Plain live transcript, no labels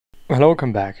Hello,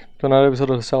 welcome back to another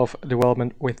episode of the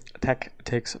Self-Development with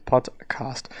Tactics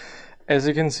podcast. As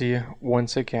you can see,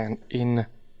 once again in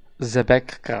the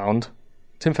background,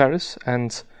 Tim Ferriss,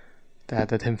 and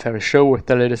the Tim Ferriss show, with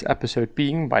the latest episode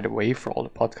being, by the way, for all the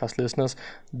podcast listeners,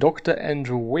 Dr.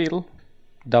 Andrew Weil,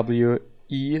 W-E-I-L,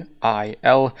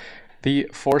 the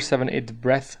 478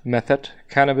 breath method,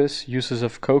 cannabis, uses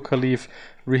of coca leaf,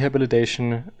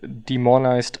 rehabilitation,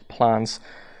 demonized plants,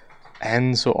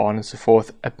 and so on and so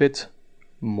forth. A bit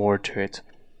more to it.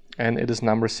 And it is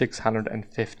number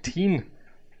 615.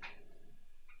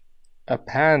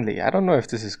 Apparently, I don't know if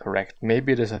this is correct.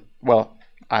 Maybe it is I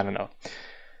don't know.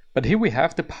 But here we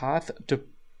have the path to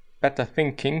better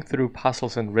thinking through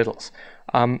puzzles and riddles.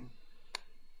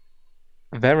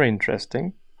 Very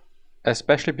interesting,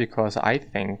 especially because I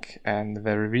think, and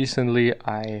very recently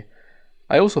I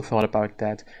also thought about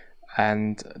that.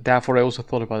 And therefore I also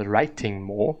thought about writing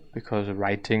more, because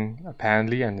writing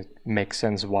apparently, and it makes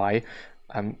sense why,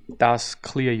 does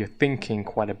clear your thinking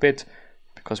quite a bit,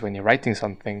 because when you're writing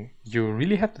something, you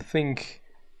really have to think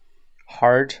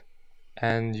hard,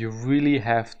 and you really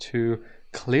have to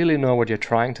clearly know what you're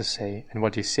trying to say, and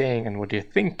what you're saying, and what you're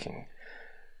thinking.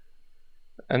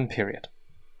 And period.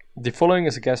 The following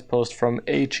is a guest post from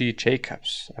A.G.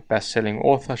 JCOBS, a best-selling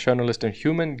author, journalist, and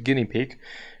human guinea pig.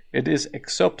 It is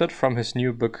excerpted from his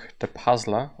new book, The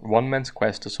Puzzler, One Man's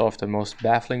Quest to Solve the Most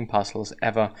Baffling Puzzles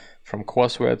Ever, from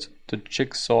crosswords to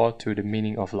jigsaw to the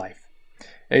meaning of life.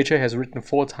 AJ has written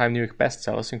 4-time New York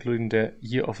bestsellers, including The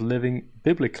Year of Living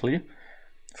Biblically,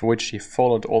 for which he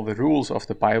followed all the rules of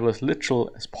the Bible as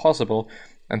literal as possible,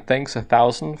 and Thanks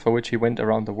 1,000, for which he went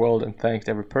around the world and thanked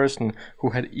every person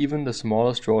who had even the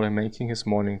smallest role in making his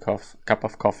morning cup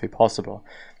of coffee possible.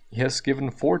 He has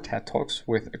given 4 TED Talks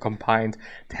with a combined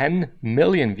 10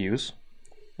 million views.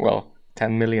 Well,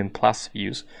 10 million plus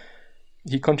views.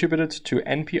 He contributed to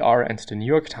NPR and the New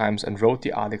York Times and wrote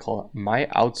the article My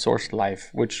Outsourced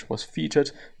Life, which was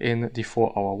featured in the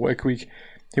 4-Hour Workweek.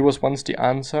 He was once the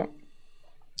answer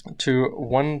to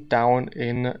one down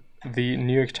in the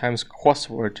New York Times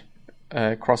crossword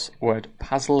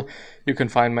puzzle. You can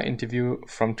find my interview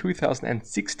from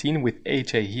 2016 with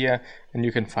AJ here, and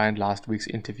you can find last week's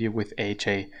interview with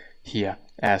AJ here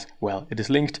as well. It is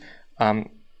linked.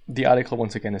 The article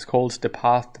once again is called The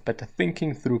Path to Better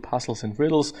Thinking Through Puzzles and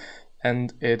Riddles,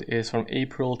 and it is from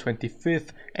April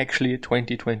 25th, actually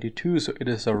 2022, so it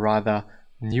is a rather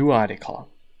new article.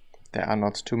 There are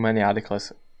not too many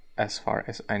articles, as far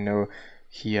as I know,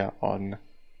 here on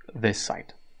this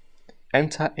site.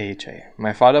 Enter AJ.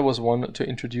 My father was one to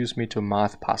introduce me to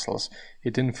math puzzles. He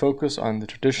didn't focus on the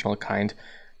traditional kind.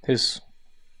 His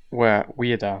were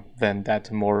weirder than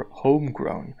that, more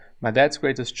homegrown. My dad's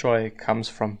greatest joy comes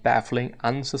from baffling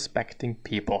unsuspecting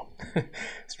people.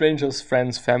 Strangers,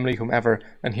 friends, family, whomever,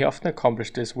 and he often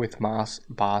accomplished this with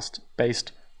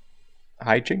math-based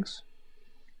hijinks.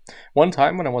 One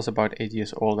time when I was about 8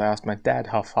 years old, I asked my dad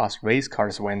how fast race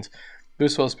cars went.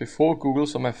 This was before Google,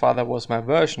 so my father was my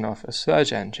version of a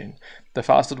search engine. The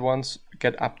fastest ones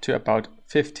get up to about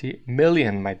 50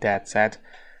 million, my dad said.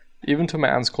 Even to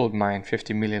my unschooled mind,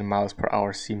 50 million miles per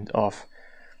hour seemed off.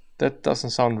 That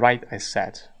doesn't sound right, I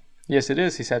said. Yes, it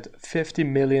is, he said. 50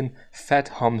 million fat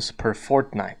hums per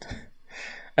fortnight.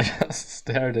 I just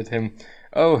stared at him.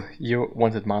 Oh, you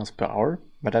wanted miles per hour?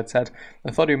 My dad said. I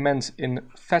thought you meant in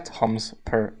fat hums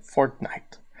per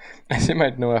fortnight. As you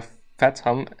might know, a fat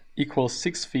hum equals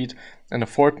 6 feet, and a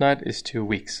fortnight is 2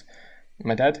 weeks.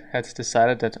 My dad had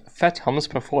decided that fat hums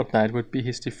per fortnight would be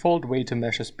his default way to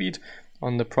measure speed,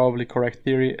 on the probably correct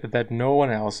theory that no one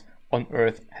else on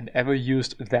Earth had ever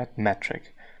used that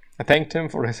metric. I thanked him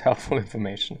for his helpful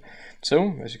information.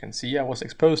 So, as you can see, I was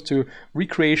exposed to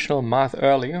recreational math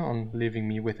early on, leaving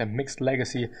me with a mixed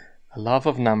legacy, a love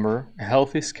of number, a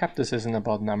healthy skepticism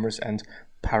about numbers, and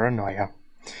paranoia.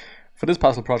 For this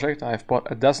puzzle project, I've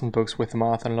bought a dozen books with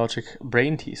math and logic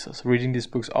brain teasers. Reading these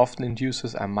books often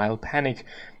induces a mild panic.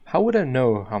 How would I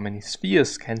know how many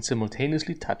spheres can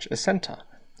simultaneously touch a center?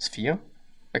 Sphere?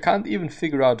 I can't even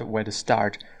figure out where to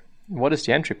start. What is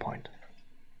the entry point?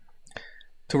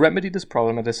 To remedy this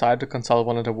problem, I decided to consult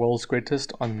one of the world's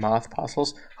greatest on math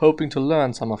puzzles, hoping to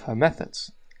learn some of her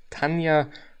methods. Tanya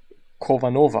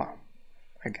Kovanova,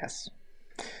 I guess.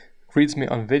 Greets me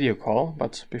on video call,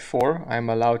 but before I am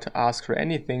allowed to ask her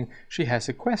anything, she has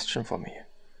a question for me.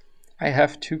 I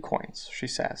have 2 coins, she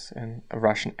says in a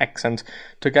Russian accent.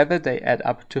 Together they add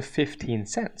up to 15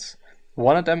 cents.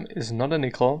 One of them is not a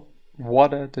nickel.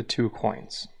 What are the 2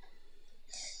 coins?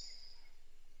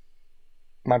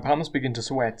 My palms begin to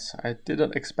sweat. I did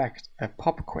not expect a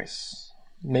pop quiz.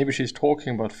 Maybe she's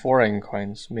talking about foreign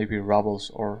coins, maybe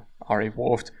rubles, or are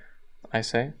evolved I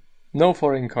say. No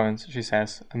foreign coins, she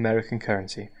says, American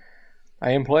currency.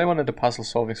 I employ one of the puzzle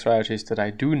solving strategies that I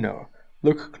do know.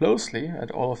 Look closely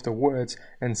at all of the words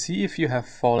and see if you have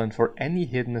fallen for any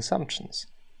hidden assumptions.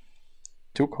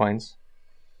 2 coins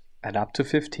add up to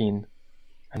 15,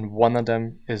 and one of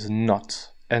them is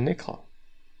not a nickel.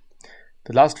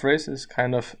 The last phrase is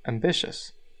kind of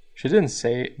ambitious. She didn't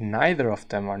say neither of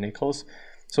them are nickels,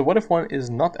 so what if one is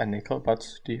not a nickel but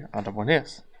the other one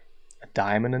is? A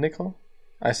dime and a nickel?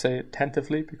 I say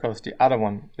tentatively because the other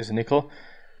one is a nickel.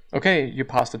 Okay, you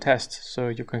passed the test, so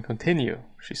you can continue,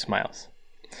 she smiles.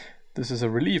 This is a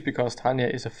relief because Tanya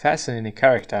is a fascinating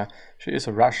character. She is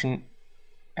a Russian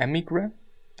emigre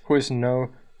who is now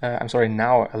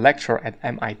a lecturer at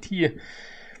MIT.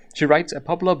 She writes a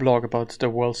popular blog about the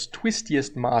world's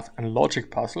twistiest math and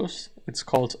logic puzzles. It's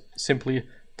called simply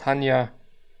Tanya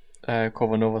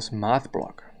Kovanova's Math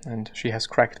Blog, and she has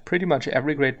cracked pretty much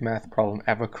every great math problem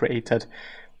ever created.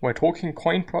 We're talking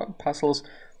coin puzzles,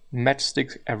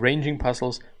 matchstick arranging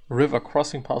puzzles, river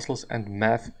crossing puzzles, and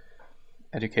math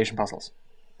education puzzles.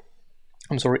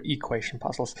 Equation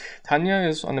puzzles. Tanya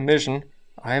is on a mission.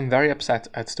 I am very upset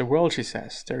at the world, she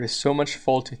says. There is so much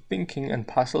faulty thinking and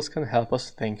puzzles can help us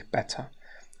think better.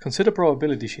 Consider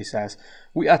probability, she says.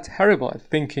 We are terrible at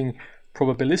thinking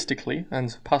probabilistically,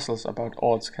 and puzzles about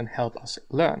odds can help us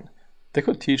learn. They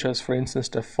could teach us, for instance,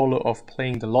 the folly of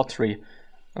playing the lottery.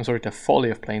 The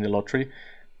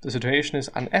situation is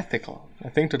unethical. I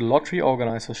think that lottery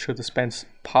organizers should spend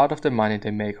part of the money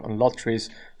they make on lotteries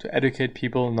to educate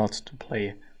people not to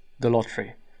play the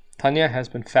lottery. Tanya has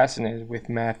been fascinated with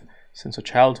math since her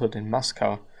childhood in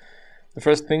Moscow. The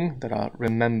first thing that I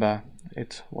remember,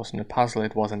 it wasn't a puzzle,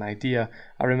 it was an idea.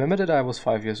 I remember that I was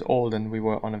 5 years old and we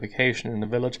were on a vacation in the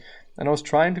village, and I was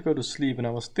trying to go to sleep and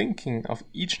I was thinking of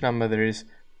each number there is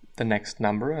the next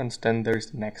number, and then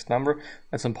there's the next number.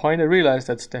 At some point I realized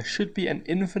that there should be an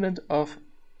infinite of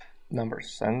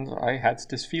numbers, and I had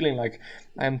this feeling like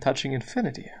I am touching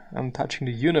infinity. I'm touching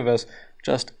the universe,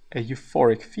 just a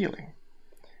euphoric feeling.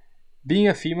 Being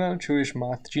a female Jewish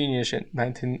math genius in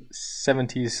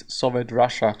 1970s Soviet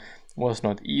Russia was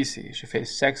not easy. She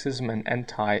faced sexism and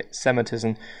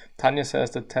anti-Semitism. Tanya says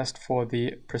the test for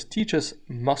the prestigious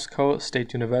Moscow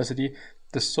State University,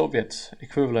 the Soviet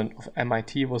equivalent of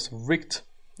MIT, was rigged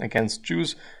against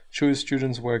Jews. Jewish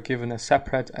students were given a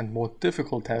separate and more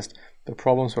difficult test. The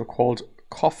problems were called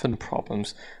coffin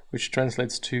problems, which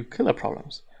translates to killer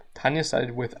problems. Tanya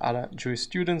studied with other Jewish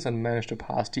students and managed to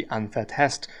pass the unfair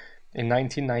test. In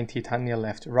 1990, Tanya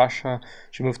left Russia.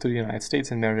 She moved to the United States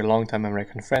and married a longtime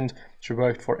American friend. She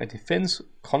worked for a defense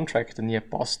contractor near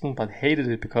Boston, but hated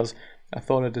it because I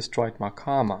thought it destroyed my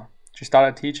karma. She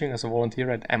started teaching as a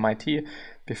volunteer at MIT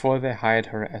before they hired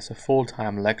her as a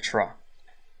full-time lecturer.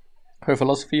 Her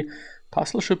philosophy: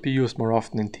 puzzles should be used more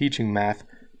often in teaching math.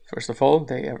 First of all,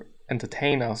 they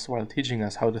entertain us while teaching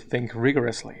us how to think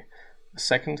rigorously.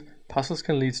 Second, puzzles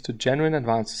can lead to genuine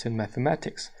advances in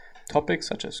mathematics. Topics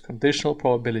such as conditional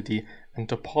probability and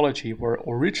topology were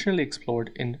originally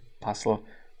explored in puzzle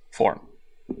form.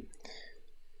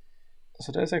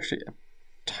 So there's actually a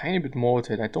tiny bit more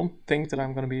to it. I don't think that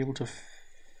I'm going to be able to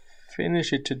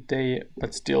finish it today,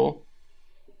 but still,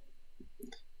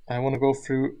 I want to go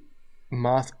through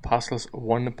Math Puzzles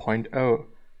 1.0.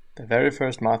 The very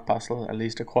first math puzzle, at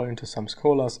least according to some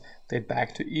scholars, date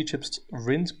back to Egypt's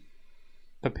Rhind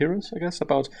papyrus, I guess,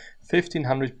 about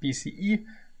 1500 BCE.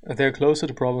 They're closer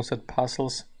to problems than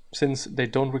puzzles since they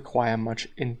don't require much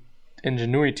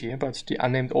ingenuity, but the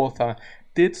unnamed author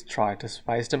did try to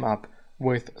spice them up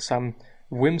with some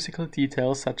whimsical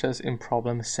details, such as in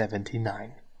problem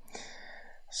 79.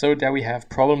 So there we have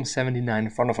problem 79 in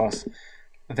front of us.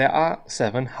 There are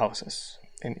 7 houses.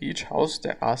 In each house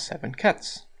there are 7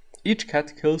 cats. Each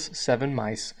cat kills 7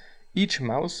 mice. Each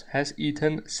mouse has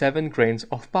eaten 7 grains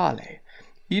of barley.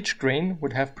 Each grain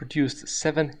would have produced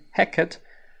 7 hecate,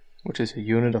 which is a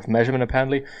unit of measurement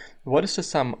apparently. What is the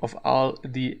sum of all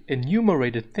the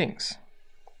enumerated things?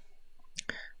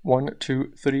 1,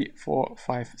 2, 3, 4,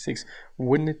 5, 6.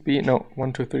 Wouldn't it be, no,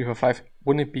 1, 2, 3, 4, 5.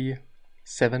 Wouldn't it be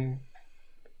 7,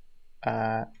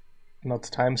 not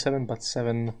times 7, but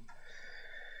 7,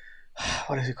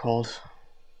 what is it called?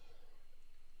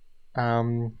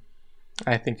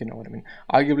 I think you know what I mean.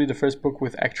 Arguably the first book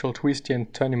with actual twisty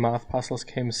and turny math puzzles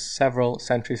came several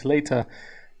centuries later.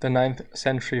 The 9th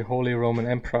century Holy Roman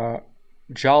Emperor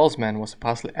Charlemagne was a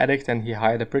puzzle addict, and he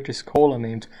hired a British scholar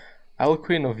named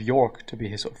Alcuin of York to be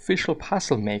his official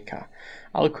puzzle maker.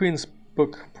 Alcuin's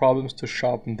book Problems to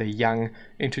Sharpen the Young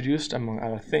introduced, among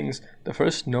other things, the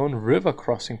first known river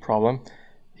crossing problem.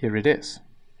 Here it is.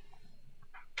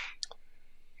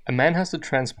 A man has to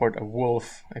transport a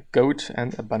wolf, a goat,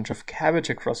 and a bunch of cabbage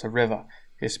across a river.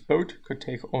 His boat could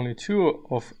take only 2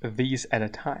 of these at a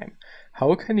time.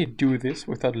 How can he do this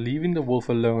without leaving the wolf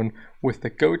alone with the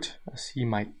goat, as he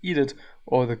might eat it,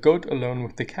 or the goat alone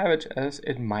with the cabbage, as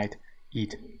it might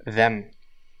eat them?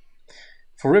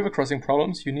 For river crossing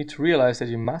problems, you need to realize that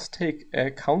you must take a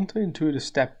counterintuitive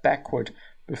step backward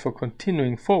before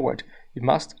continuing forward. You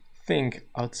must think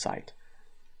outside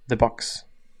the box.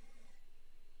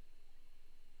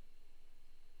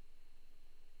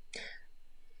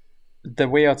 The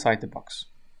way outside the box.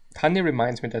 Tanya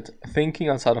reminds me that thinking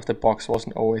outside of the box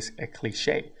wasn't always a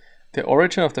cliche. The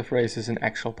origin of the phrase is an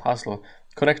actual puzzle.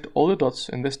 Connect all the dots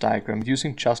in this diagram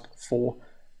using just 4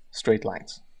 straight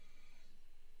lines.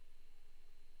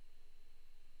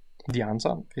 The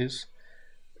answer is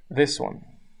this one.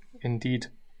 Indeed,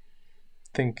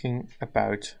 thinking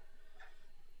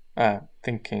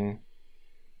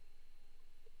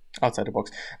outside the box.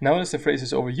 Nowadays the phrase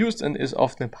is overused and is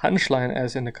often a punchline,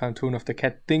 as in the cartoon of the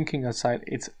cat thinking outside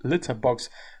its litter box,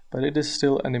 but it is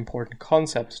still an important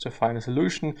concept. To find a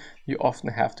solution, you often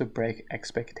have to break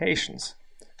expectations.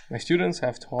 My students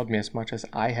have taught me as much as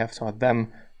I have taught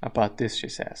them about this, she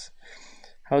says.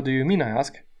 How do you mean, I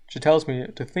ask? She tells me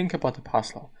to think about the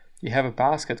puzzle. You have a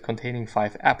basket containing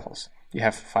 5 apples. You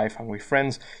have 5 hungry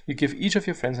friends. You give each of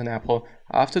your friends an apple.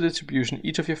 After distribution,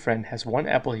 each of your friends has 1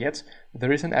 apple, yet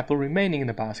there is an apple remaining in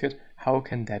the basket. How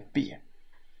can that be?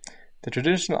 The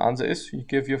traditional answer is you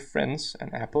give your friends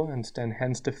an apple and then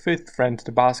hand the 5th friend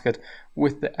the basket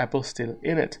with the apple still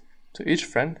in it. So each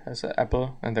friend has an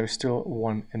apple and there is still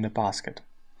 1 in the basket.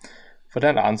 For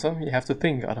that answer, you have to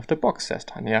think out of the box, says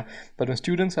Tanya, but my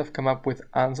students have come up with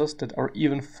answers that are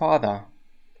even farther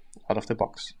out of the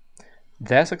box.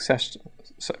 Their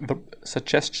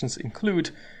suggestions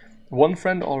include: 1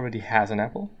 friend already has an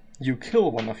apple, you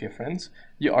kill 1 of your friends,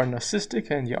 you are narcissistic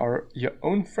and you are your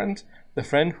own friend, the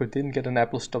friend who didn't get an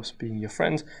apple stops being your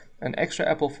friend, an extra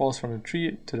apple falls from the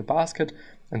tree to the basket,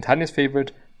 and Tanya's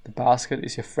favorite, the basket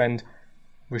is your friend.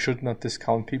 We should not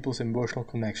discount people's emotional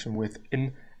connection with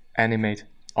inanimate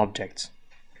objects.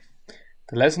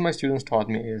 The lesson my students taught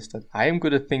me is that I am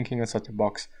good at thinking outside the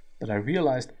box, but I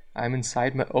realized I'm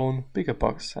inside my own bigger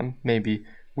box, and maybe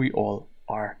we all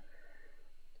are.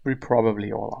 We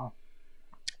probably all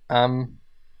are.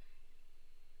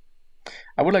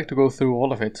 I would like to go through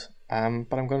all of it,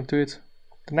 but I'm going to do it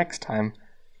the next time,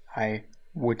 I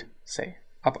would say.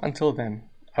 Up until then,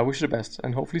 I wish you the best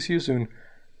and hopefully see you soon.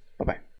 Bye-bye.